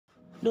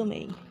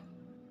Lumi.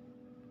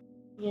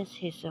 Yes,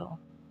 Hiso.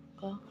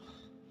 Okay.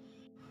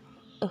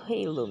 Oh,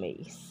 hey,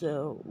 Lumi.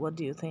 So, what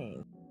do you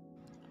think?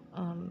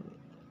 Um,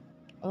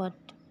 what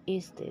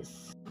is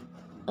this?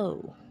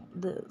 Oh,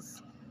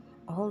 this.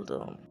 Hold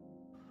on.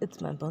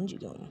 It's my bungee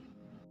gum.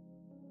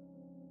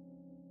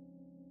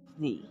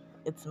 See,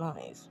 it's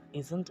nice,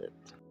 isn't it?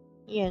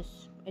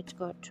 Yes, it's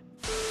good.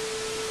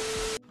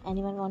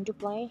 Anyone want to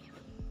play?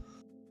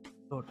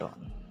 Hold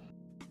on.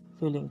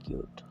 Feeling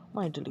cute.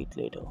 Might delete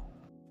later.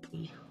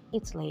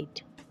 It's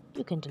late.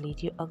 You can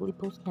delete your ugly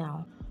post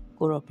now.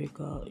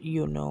 Kurapika,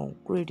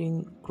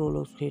 creating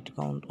Krolo's hate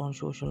account on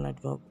social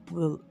network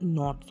will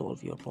not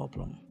solve your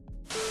problem.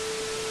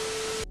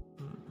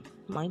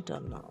 My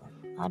turn now.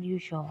 Are you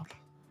sure?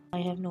 I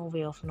have no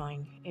way of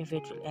knowing if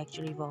it will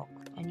actually work,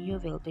 and you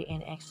will be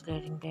in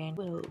accelerating pain.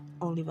 Well,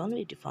 only one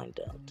way to find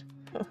out.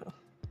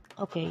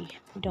 Okay,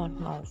 don't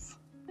move.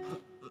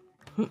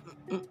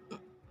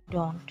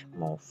 Don't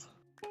move.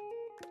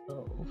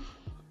 Oh,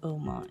 oh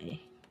my.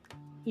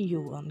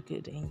 You weren't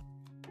kidding.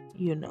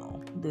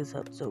 This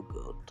hurt so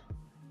good.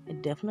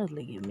 It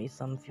definitely gave me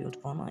some few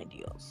fun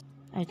ideas.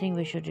 I think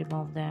we should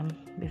remove them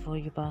before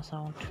you pass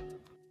out.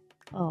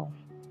 Oh,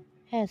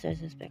 as I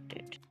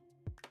suspected.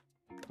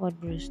 What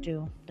Bruce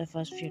do the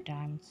first few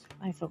times?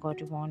 I forgot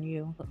to warn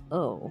you.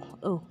 Oh,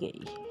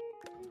 okay.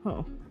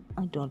 Huh.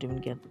 I don't even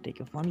get to take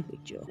a funny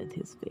picture with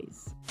his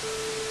face.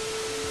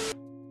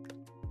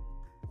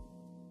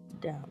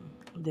 Damn,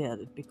 they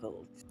added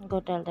pickles. Go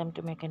tell them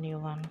to make a new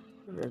one.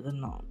 Rather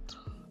not.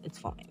 It's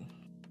fine.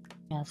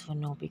 He asked for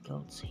no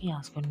pickles. He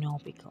asked for no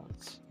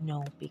pickles.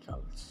 No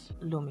pickles.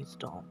 Lumi,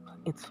 stop.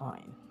 It's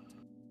fine.